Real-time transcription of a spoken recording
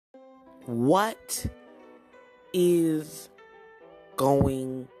What is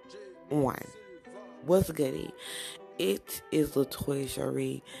going on? What's goody? It is Latoya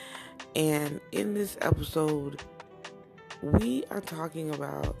Shari, and in this episode, we are talking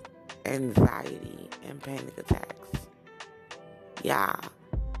about anxiety and panic attacks. Yeah.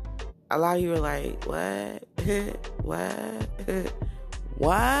 A lot of you are like, what? What?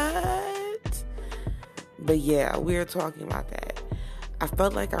 What? But yeah, we're talking about that. I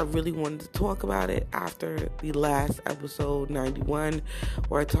felt like I really wanted to talk about it after the last episode 91,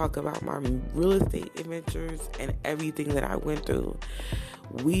 where I talk about my real estate adventures and everything that I went through.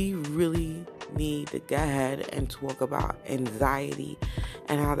 We really need to go ahead and talk about anxiety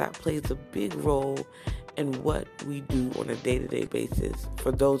and how that plays a big role in what we do on a day-to-day basis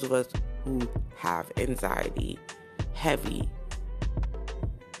for those of us who have anxiety heavy.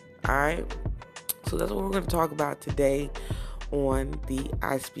 Alright? So that's what we're going to talk about today on the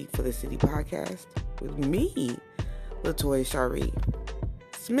I Speak for the City podcast with me, Latoya Shari.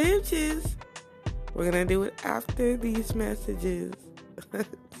 Smooches. We're going to do it after these messages.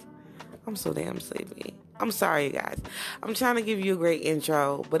 I'm so damn sleepy. I'm sorry, you guys. I'm trying to give you a great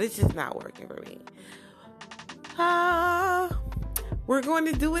intro, but it's just not working for me. We're going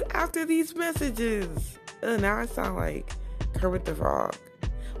to do it after these messages. Now I sound like Kermit the Frog.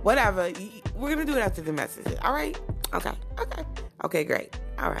 Whatever. We're going to do it after the messages. All right? Okay, great.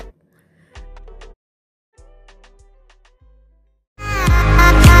 All right.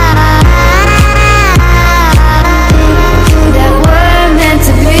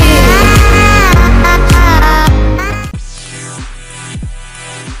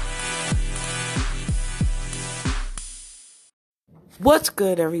 What's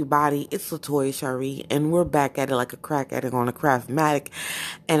good, everybody? It's Latoya Shari, and we're back at it like a crack addict on a Craftmatic,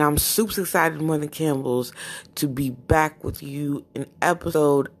 and I'm super excited more than Campbell's to be back with you in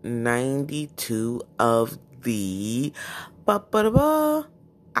episode 92 of the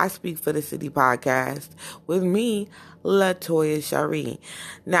I Speak for the City podcast with me, Latoya Shari.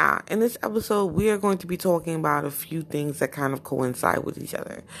 Now, in this episode, we are going to be talking about a few things that kind of coincide with each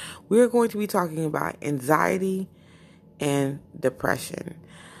other. We are going to be talking about anxiety and depression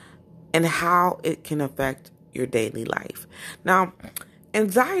and how it can affect your daily life. Now,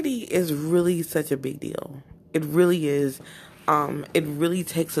 anxiety is really such a big deal. It really is. It really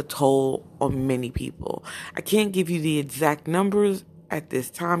takes a toll on many people. I can't give you the exact numbers at this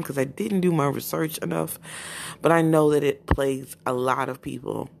time because I didn't do my research enough, but I know that it plagues a lot of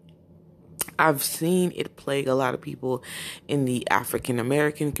people. I've seen it plague a lot of people in the African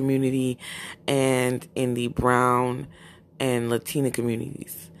American community and in the brown and Latina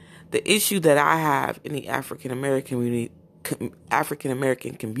communities. The issue that I have in the African American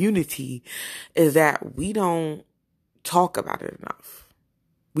community is that we don't talk about it enough.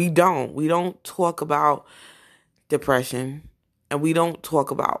 We don't talk about depression, and we don't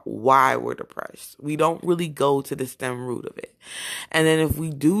talk about why we're depressed. We don't really go to the stem root of it. And then if we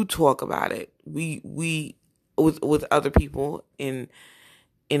do talk about it, we with other people in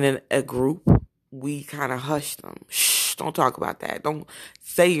a group, we kind of hush them. Shh, don't talk about that. Don't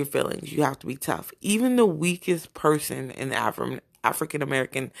say your feelings. You have to be tough. Even the weakest person in the African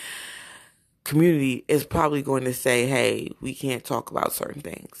American community is probably going to say, hey, we can't talk about certain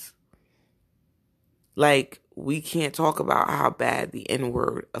things. Like, we can't talk about how bad the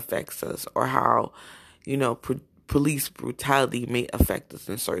N-word affects us or how, police brutality may affect us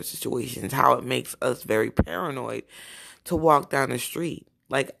in certain situations, how it makes us very paranoid to walk down the street.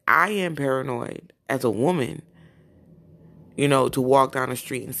 Like, I am paranoid as a woman, to walk down the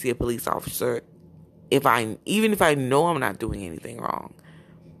street and see a police officer even if I know I'm not doing anything wrong.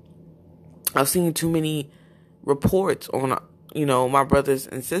 I've seen too many reports on, my brothers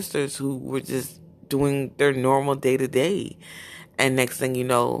and sisters who were just doing their normal day-to-day. And next thing you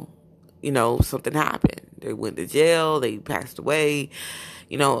know, something happened. They went to jail, they passed away,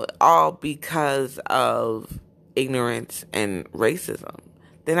 all because of ignorance and racism.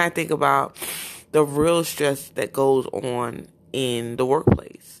 Then I think about the real stress that goes on in the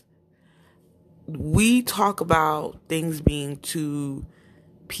workplace. We talk about things being too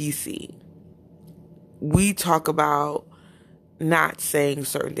PC. We talk about not saying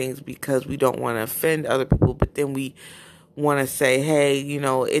certain things because we don't want to offend other people, but then we want to say, hey,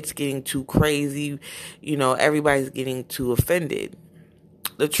 it's getting too crazy. Everybody's getting too offended.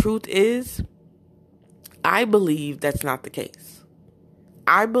 The truth is, I believe that's not the case.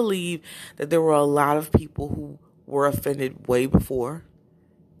 I believe that there were a lot of people who were offended way before.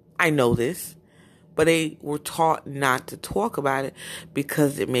 I know this, but they were taught not to talk about it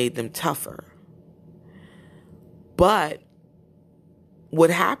because it made them tougher. But what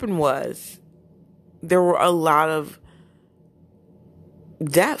happened was there were a lot of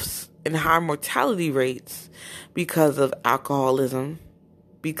deaths and high mortality rates because of alcoholism,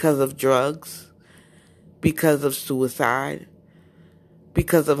 because of drugs, because of suicide,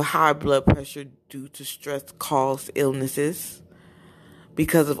 because of high blood pressure due to stress-caused illnesses,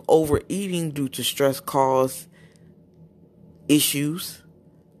 because of overeating due to stress-caused issues.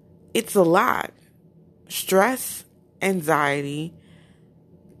 It's a lot. Stress, anxiety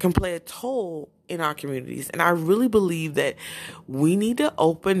can play a toll in our communities. And I really believe that we need to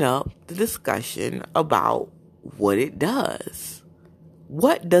open up the discussion about what it does.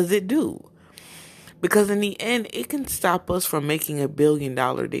 What does it do? Because in the end, it can stop us from making $1 billion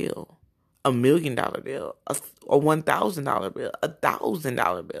deal, $1 million deal, a $1,000 bill,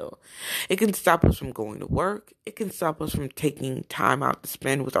 $1,000 bill. It can stop us from going to work. It can stop us from taking time out to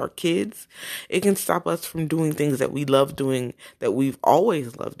spend with our kids. It can stop us from doing things that we love doing, that we've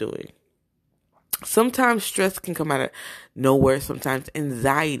always loved doing. Sometimes stress can come out of nowhere. Sometimes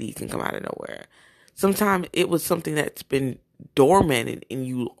anxiety can come out of nowhere. Sometimes it was something that's been dormant in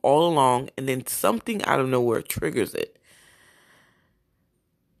you all along, and then something out of nowhere triggers it.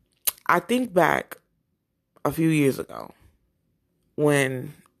 I think back a few years ago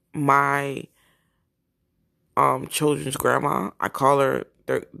when my children's grandma, I call her,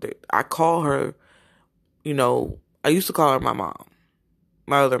 you know, I used to call her my mom,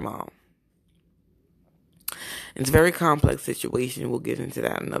 my other mom. It's a very complex situation. We'll get into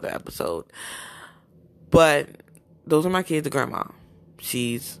that in another episode. But those are my kids' grandma.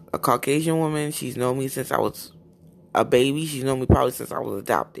 She's a Caucasian woman. She's known me since I was a baby. She's known me probably since I was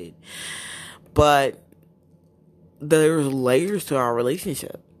adopted. But there's layers to our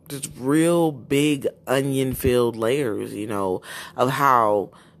relationship. There's real big onion-filled layers, you know, of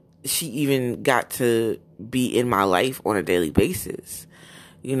how she even got to be in my life on a daily basis.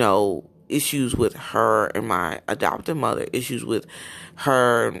 You know, issues with her and my adoptive mother, issues with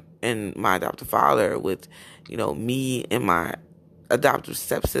her and my adoptive father, with, you know, me and my adoptive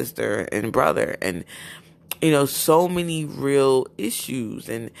stepsister and brother, and, you know, so many real issues.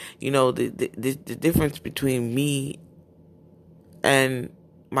 And, you know, the difference between me and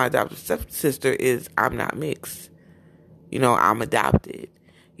my adoptive stepsister is I'm not mixed. You know, I'm adopted.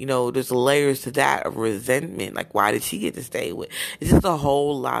 You know, there's layers to that of resentment. Like, why did she get to stay with? It's just a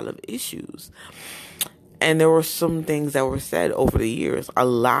whole lot of issues. And there were some things that were said over the years. A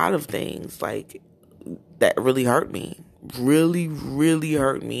lot of things, like, that really hurt me. Really, really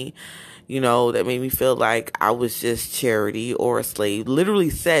hurt me. You know, that made me feel like I was just charity or a slave. Literally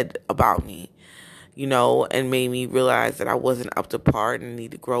said about me. You know, and made me realize that I wasn't up to par and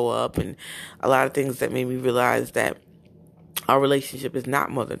need to grow up. And a lot of things that made me realize that our relationship is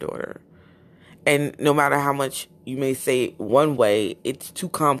not mother-daughter. And no matter how much you may say it one way, it's too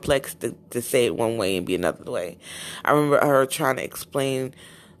complex to say it one way and be another way. I remember her trying to explain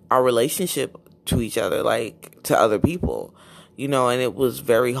our relationship to each other, like to other people, you know, and it was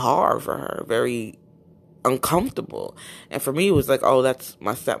very hard for her, very uncomfortable. And for me, it was like, oh, that's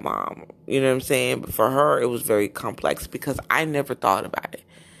my stepmom. You know what I'm saying? But for her, it was very complex because I never thought about it.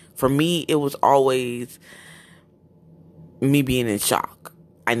 For me, it was always me being in shock.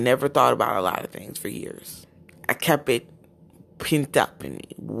 I never thought about a lot of things for years. I kept it pent up in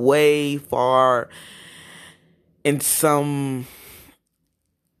me, way far in some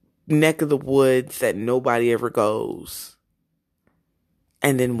neck of the woods that nobody ever goes.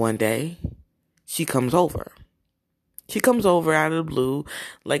 And then one day, she comes over. She comes over out of the blue,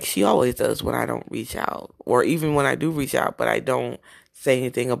 like she always does when I don't reach out. Or even when I do reach out, but I don't say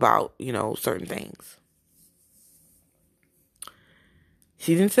anything about, you know, certain things.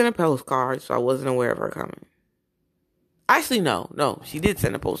 She didn't send a postcard, so I wasn't aware of her coming. Actually, no, she did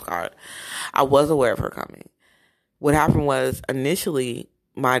send a postcard. I was aware of her coming. What happened was, initially,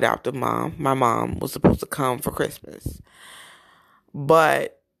 my adoptive mom, my mom, was supposed to come for Christmas.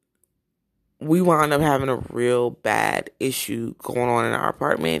 But we wound up having a real bad issue going on in our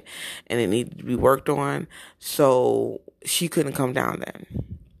apartment, and it needed to be worked on, so she couldn't come down then.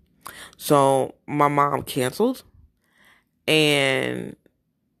 So my mom canceled, and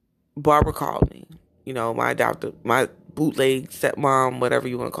Barbara called me. You know, my bootleg stepmom, whatever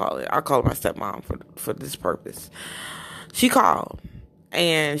you want to call it. I call her my stepmom for this purpose. She called,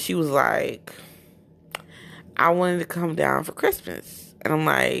 and she was like, I wanted to come down for Christmas. And I'm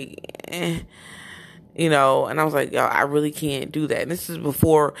like, you know, and I was like, yo, I really can't do that. And this is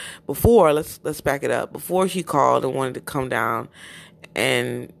before, let's back it up. Before she called and wanted to come down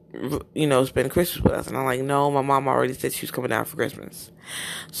and spend Christmas with us. And I'm like, no, my mom already said she was coming down for Christmas.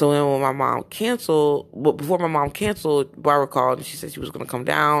 So then when my mom canceled, but before my mom canceled, Barbara called and she said she was going to come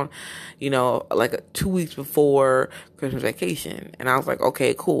down, like 2 weeks before Christmas vacation. And I was like,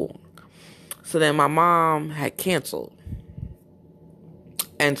 okay, cool. So then my mom had canceled.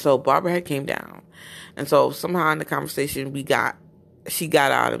 And so Barbara had came down. And so somehow in the conversation she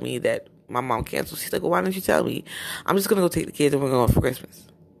got out of me that my mom canceled. She's like, well, why didn't you tell me? I'm just going to go take the kids and we're going for Christmas.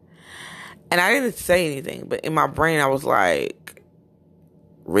 And I didn't say anything, but in my brain I was like,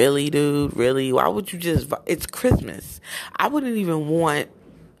 really, dude? Really? Why would you it's Christmas. I wouldn't even want,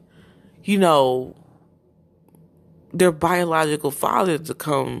 their biological father to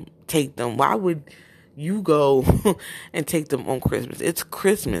come take them. Why would you go and take them on Christmas? It's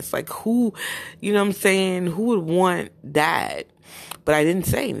Christmas. Like, who, you know what I'm saying? Who would want that? But I didn't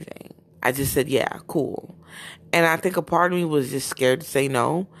say anything. I just said, yeah, cool. And I think a part of me was just scared to say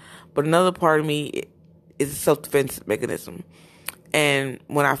no. But another part of me is a self-defense mechanism. And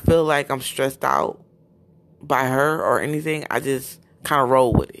when I feel like I'm stressed out by her or anything, I just kind of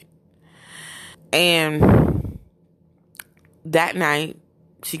roll with it. And that night,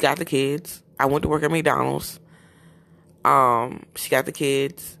 she got the kids. I went to work at McDonald's. She got the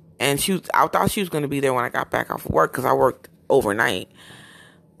kids. And I thought she was going to be there when I got back off of work because I worked overnight.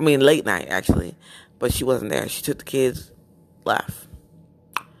 Late night, actually. But she wasn't there. She took the kids, left.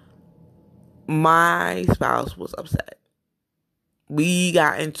 My spouse was upset. We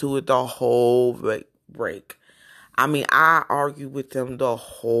got into it the whole break. I argued with them the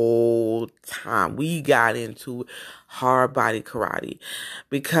whole time. We got into hard body karate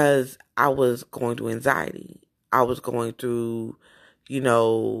because I was going through anxiety. I was going through,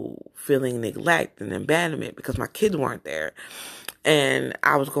 feeling neglect and abandonment because my kids weren't there. And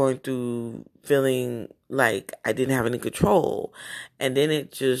I was going through feeling like I didn't have any control. And then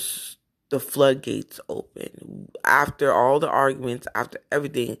the floodgates open. After all the arguments, after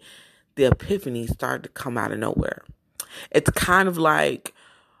everything, the epiphany started to come out of nowhere. It's kind of like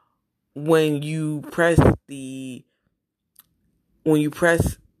when you press the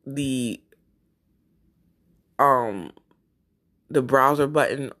browser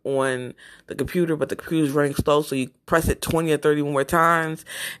button on the computer, but the computer's running slow, so you press it 20 or 30 more times,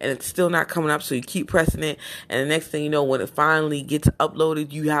 and it's still not coming up, so you keep pressing it, and the next thing you know, when it finally gets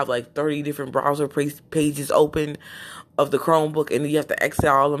uploaded, you have like 30 different browser pages open of the Chromebook, and you have to exit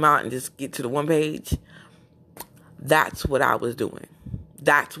all of them out and just get to the one page. That's what I was doing.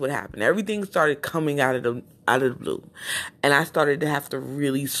 That's what happened. Everything started coming out of the blue, and I started to have to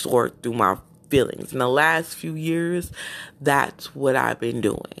really sort through my feelings. In the last few years, that's what I've been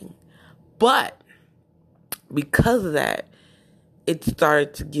doing. But because of that, it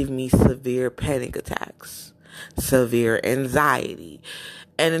started to give me severe panic attacks, severe anxiety.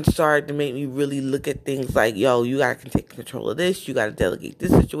 And it started to make me really look at things like, yo, you got to take control of this. You got to delegate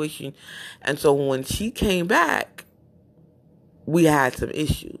this situation. And so when she came back, we had some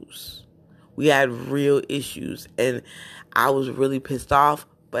issues. We had real issues. And I was really pissed off,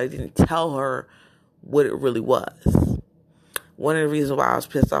 but I didn't tell her what it really was. One of the reasons why I was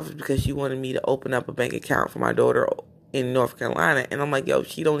pissed off is because she wanted me to open up a bank account for my daughter in North Carolina. And I'm like, yo,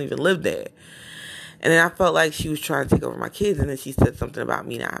 she don't even live there. And then I felt like she was trying to take over my kids. And then she said something about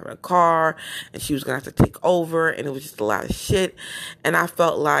me not having a car. And she was going to have to take over. And it was just a lot of shit. And I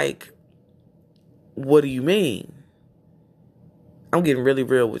felt like, what do you mean? I'm getting really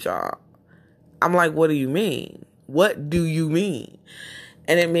real with y'all. I'm like, what do you mean? What do you mean?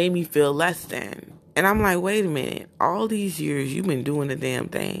 And it made me feel less than. And I'm like, wait a minute. All these years, you've been doing the damn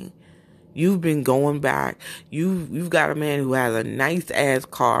thing. You've been going back. You've got a man who has a nice ass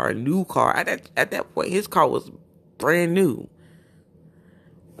car, a new car. At that point, his car was brand new.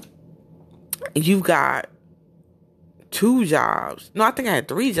 You've got 2 jobs. No, I think I had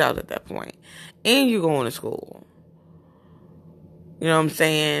 3 jobs at that point. And you're going to school. You know what I'm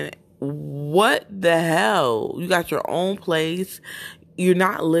saying? What the hell? You got your own place. You're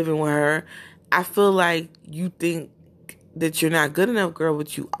not living with her. I feel like you think that you're not good enough, girl,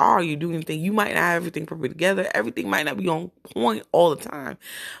 but you are. You're doing things. You might not have everything perfect together. Everything might not be on point all the time.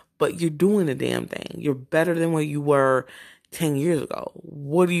 But you're doing the damn thing. You're better than where you were 10 years ago.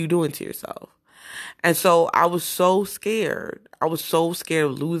 What are you doing to yourself? And so I was so scared. I was so scared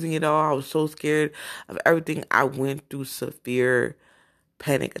of losing it all. I was so scared of everything. I went through severe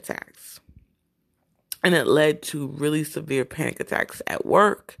panic attacks. And it led to really severe panic attacks at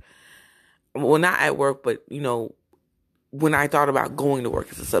work. Well, not at work, but, when I thought about going to work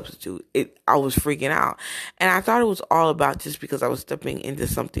as a substitute, I was freaking out. And I thought it was all about just because I was stepping into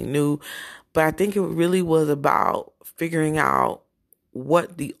something new. But I think it really was about figuring out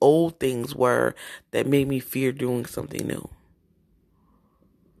what the old things were that made me fear doing something new.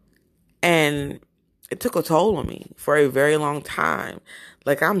 And it took a toll on me for a very long time.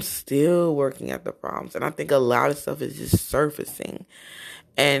 Like, I'm still working at the problems. And I think a lot of stuff is just surfacing.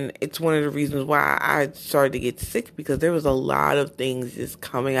 And it's one of the reasons why I started to get sick, because there was a lot of things just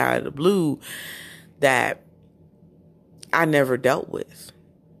coming out of the blue that I never dealt with.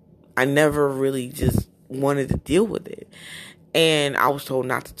 I never really just wanted to deal with it. And I was told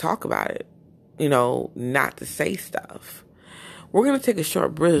not to talk about it, not to say stuff. We're going to take a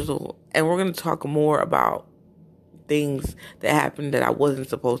short bristle, and we're going to talk more about things that happened that I wasn't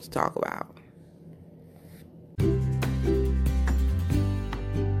supposed to talk about.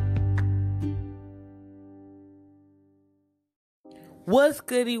 What's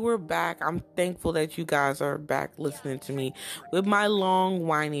goody? We're back. I'm thankful that you guys are back listening to me with my long,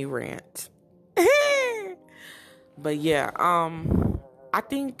 whiny rant. But yeah, I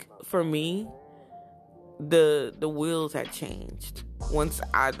think for me, the wheels had changed once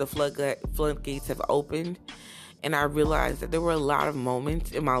the floodgates have opened, and I realized that there were a lot of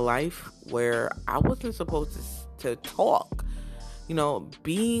moments in my life where I wasn't supposed to talk.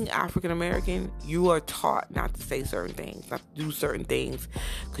 Being African American, you are taught not to say certain things, not to do certain things,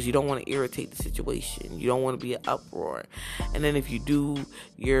 because you don't want to irritate the situation. You don't want to be an uproar. And then if you do,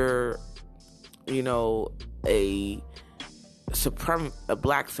 you're, a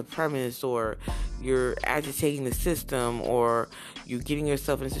black supremacist, or you're agitating the system, or you're getting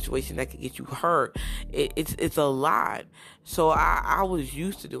yourself in a situation that could get you hurt. It's a lot. So I was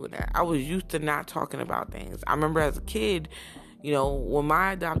used to doing that. I was used to not talking about things. I remember as a kid, when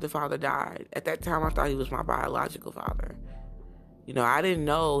my adoptive father died, at that time I thought he was my biological father. I didn't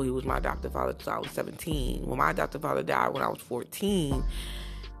know he was my adoptive father until I was 17. When my adoptive father died when I was 14,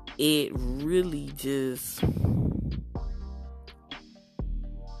 it really just...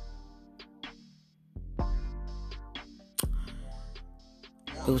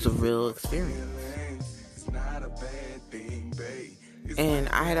 it was a real experience. And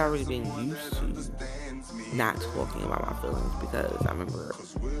I had already been used to not talking about my feelings, because I remember,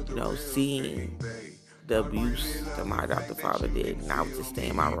 seeing the abuse that my adoptive father did, and I would just stay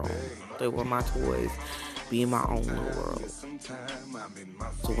in my room. They were my toys, be in my own little world.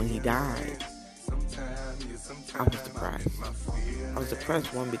 So when he died, I was depressed. I was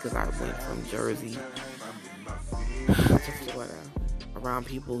depressed, one, because I went from Jersey to Florida, around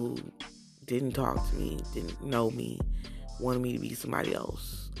people who didn't talk to me, didn't know me, wanted me to be somebody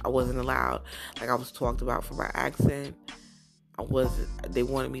else. I wasn't allowed, like I was talked about for my accent. They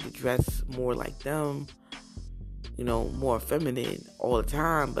wanted me to dress more like them, more feminine all the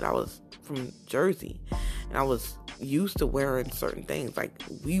time, but I was from Jersey, and I was used to wearing certain things. Like,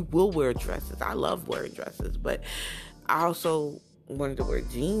 we will wear dresses. I love wearing dresses, but I also wanted to wear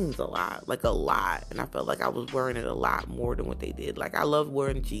jeans a lot, and I felt like I was wearing it a lot more than what they did. Like, I love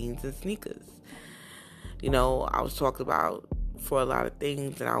wearing jeans and sneakers. I was talked about for a lot of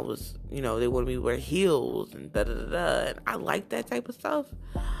things, and I was, they wanted me to wear heels and da-da-da-da, and I like that type of stuff.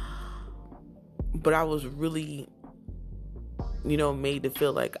 But I was really, made to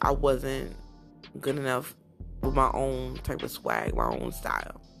feel like I wasn't good enough with my own type of swag, my own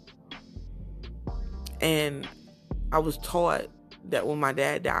style. And I was taught that when my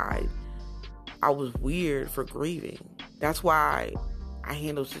dad died, I was weird for grieving. That's why I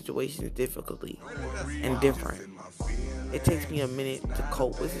handle situations difficultly and different. It takes me a minute to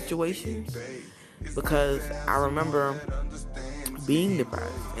cope with situations, because I remember being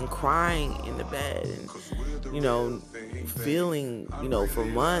depressed and crying in the bed, and feeling, for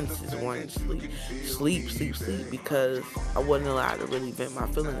months, just wanting to sleep, because I wasn't allowed to really vent my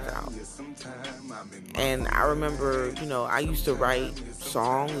feelings out. And I remember, I used to write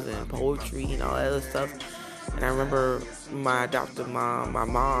songs and poetry and all that other stuff. And I remember my adoptive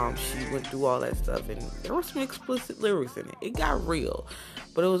mom, she went through all that stuff, and there were some explicit lyrics in it. It got real,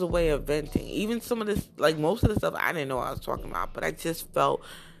 but it was a way of venting. Even some of this, like most of the stuff, I didn't know what I was talking about, but I just felt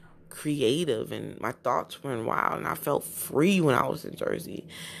creative, and my thoughts were wild, and I felt free when I was in Jersey.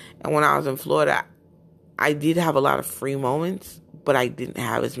 And when I was in Florida, I did have a lot of free moments, but I didn't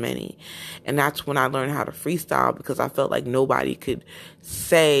have as many. And that's when I learned how to freestyle, because I felt like nobody could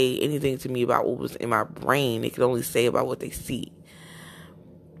say anything to me about what was in my brain. They could only say about what they see.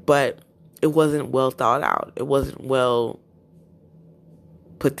 But it wasn't well thought out. It wasn't well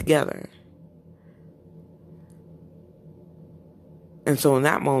put together. And so in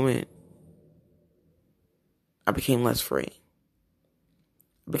that moment, I became less free.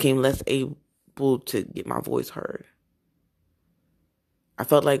 I became less able to get my voice heard. I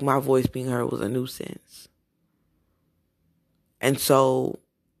felt like my voice being heard was a nuisance. And so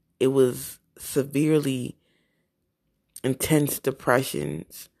it was severely intense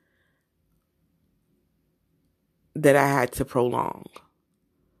depressions that I had to prolong.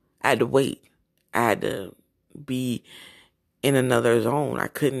 I had to wait. I had to be in another zone. I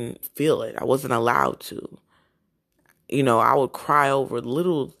couldn't feel it. I wasn't allowed to. I would cry over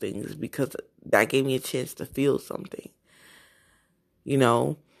little things because that gave me a chance to feel something.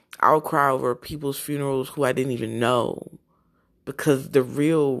 I would cry over people's funerals who I didn't even know because the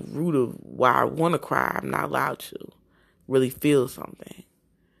real root of why I want to cry, I'm not allowed to really feel something.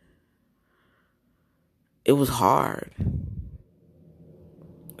 It was hard.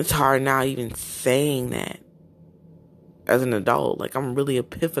 It's hard now even saying that as an adult. Like, I'm really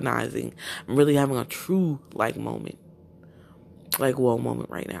epiphanizing. I'm really having a true moment. Whoa moment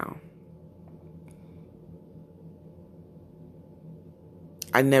right now.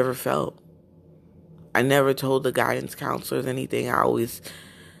 I never told the guidance counselors anything. I always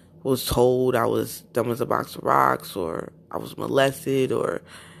was told I was dumb as a box of rocks, or I was molested, or,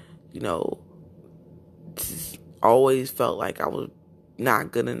 just always felt like I was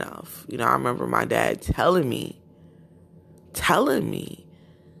not good enough. I remember my dad telling me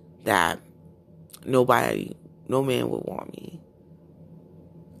that no man would want me.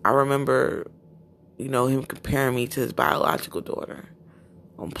 I remember, him comparing me to his biological daughter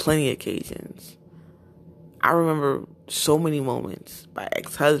on plenty of occasions. I remember so many moments by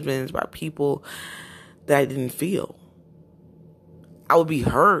ex-husbands, by people that I didn't feel. I would be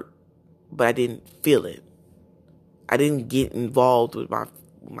hurt, but I didn't feel it. I didn't get involved with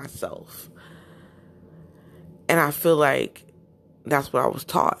myself. And I feel like that's what I was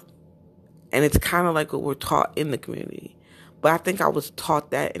taught. And it's kind of like what we're taught in the community. But I think I was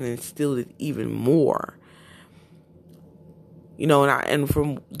taught that and instilled it even more. And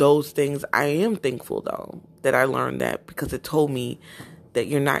from those things, I am thankful, though, that I learned that, because it told me that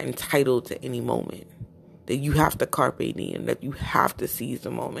you're not entitled to any moment, that you have to carpe diem, that you have to seize the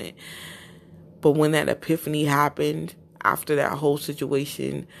moment. But when that epiphany happened after that whole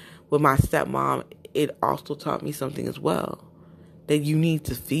situation with my stepmom, it also taught me something as well, that you need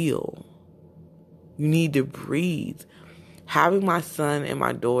to feel. You need to breathe. Having my son and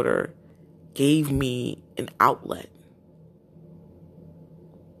my daughter gave me an outlet.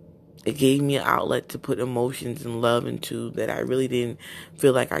 It gave me an outlet to put emotions and love into that I really didn't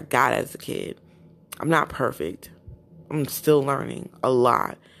feel like I got as a kid. I'm not perfect. I'm still learning a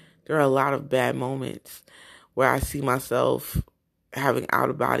lot. There are a lot of bad moments where I see myself having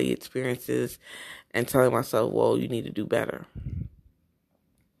out-of-body experiences and telling myself, well, you need to do better.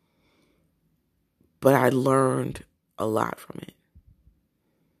 But I learned a lot from it.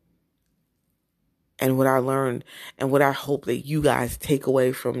 And what I learned and what I hope that you guys take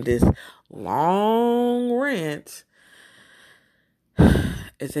away from this long rant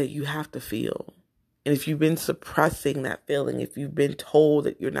is that you have to feel. And if you've been suppressing that feeling, if you've been told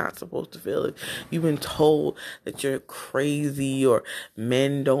that you're not supposed to feel it, you've been told that you're crazy or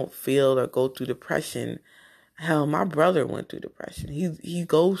men don't feel or go through depression. Hell, my brother went through depression. He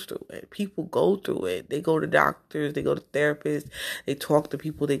goes through it. People go through it. They go to doctors. They go to therapists. They talk to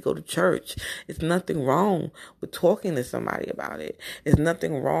people. They go to church. It's nothing wrong with talking to somebody about it. It's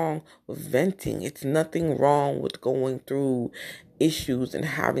nothing wrong with venting. It's nothing wrong with going through issues and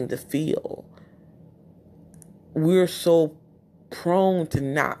having to feel. We're so prone to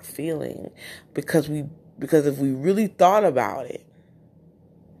not feeling because if we really thought about it,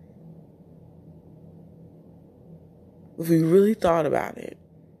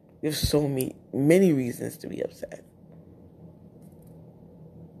 there's so many reasons to be upset.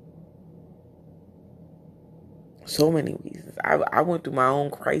 So many reasons. I went through my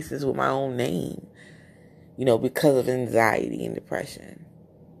own crisis with my own name, because of anxiety and depression.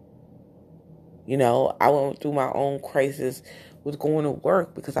 I went through my own crisis with going to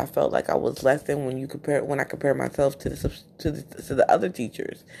work because I felt like I was less than when I compare myself to the other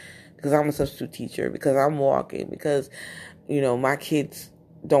teachers, because I'm a substitute teacher, because I'm walking, because my kids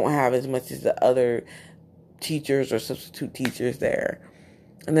don't have as much as the other teachers or substitute teachers there.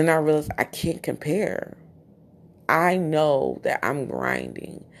 And then I realized I can't compare. I know that I'm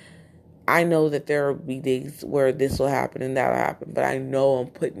grinding. I know that there will be days where this will happen and that will happen, but I know I'm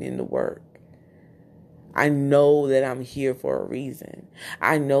putting in the work. I know that I'm here for a reason.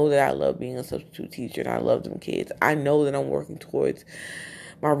 I know that I love being a substitute teacher and I love them kids. I know that I'm working towards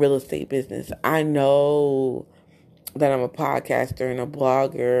my real estate business. I know that I'm a podcaster and a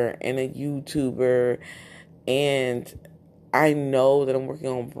blogger and a YouTuber, and I know that I'm working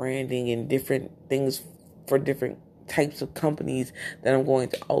on branding and different things for different types of companies that I'm going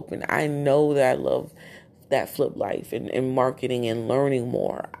to open. I know that I love that flip life and marketing and learning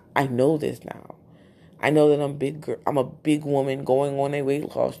more. I know this now. I know that I'm a big woman going on a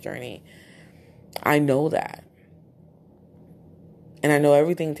weight loss journey. I know that. And I know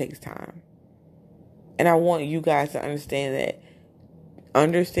everything takes time. And I want you guys to understand that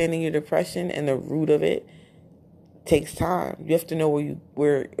understanding your depression and the root of it takes time. You have to know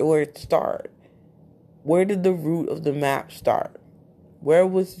where it start. Where did the root of the map start? Where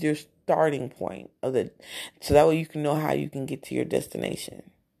was your starting point so that way you can know how you can get to your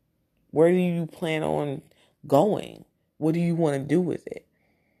destination? Where do you plan on going? What do you want to do with it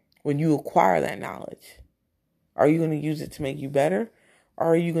when you acquire that knowledge? Are you going to use it to make you better?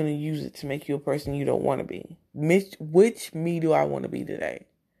 Or are you going to use it to make you a person you don't want to be? Which me do I want to be today?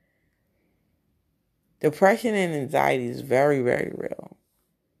 Depression and anxiety is very, very real.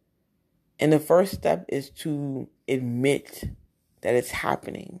 And the first step is to admit that it's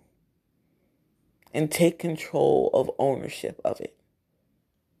happening and take control of ownership of it.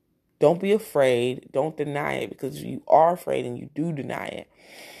 Don't be afraid. Don't deny it, because if you are afraid and you do deny it,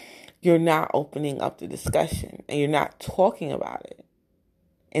 you're not opening up the discussion and you're not talking about it.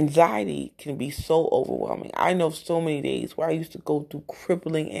 Anxiety can be so overwhelming. I know so many days where I used to go through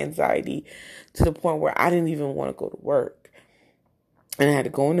crippling anxiety to the point where I didn't even want to go to work. And I had to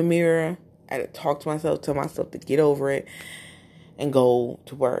go in the mirror. I had to talk to myself, tell myself to get over it and go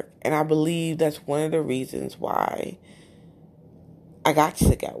to work. And I believe that's one of the reasons why I got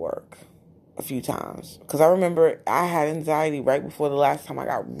sick at work a few times. Because I remember I had anxiety right before the last time I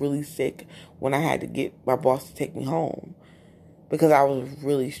got really sick, when I had to get my boss to take me home. Because I was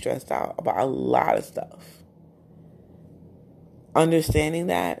really stressed out about a lot of stuff. Understanding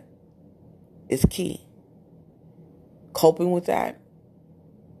that is key. Coping with that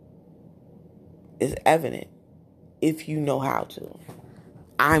is evident if you know how to.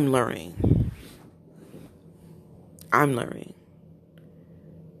 I'm learning.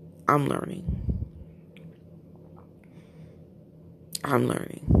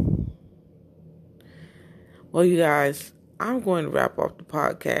 Well, you guys, I'm going to wrap up the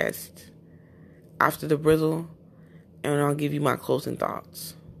podcast after the brizzle, and I'll give you my closing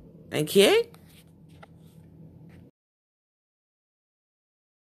thoughts. Okay?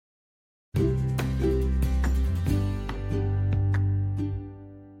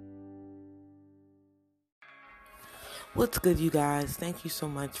 What's good, you guys? Thank you so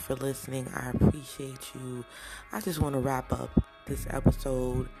much for listening. I appreciate you. I just want to wrap up this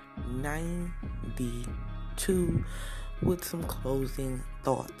episode 92 with some closing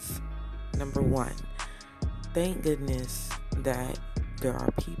thoughts. Number one, thank goodness that there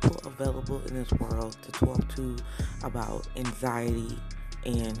are people available in this world to talk to about anxiety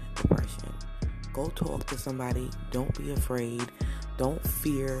and depression. Go talk to somebody. Don't be afraid. Don't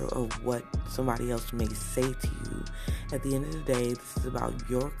fear of what somebody else may say to you. At the end of the day, this is about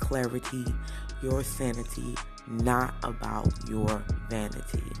your clarity, your sanity, not about your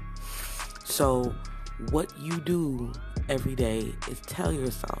vanity. So what you do every day is tell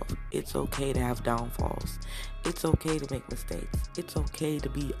yourself it's okay to have downfalls. It's okay to make mistakes. It's okay to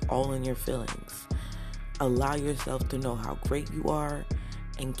be all in your feelings. Allow yourself to know how great you are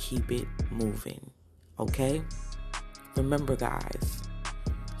and keep it moving. Okay? Remember, guys,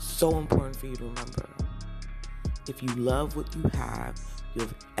 so important for you to remember. If you love what you have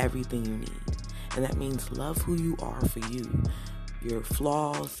everything you need. And that means love who you are for you, your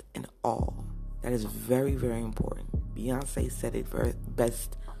flaws and all. That is very, very important. Beyonce said it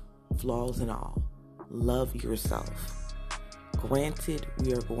best, flaws and all. Love yourself. Granted,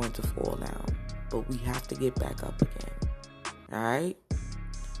 we are going to fall down, but we have to get back up again. Alright?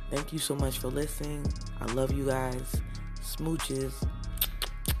 Thank you so much for listening. I love you guys. Smooches.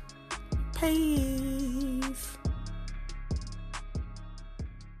 Peace.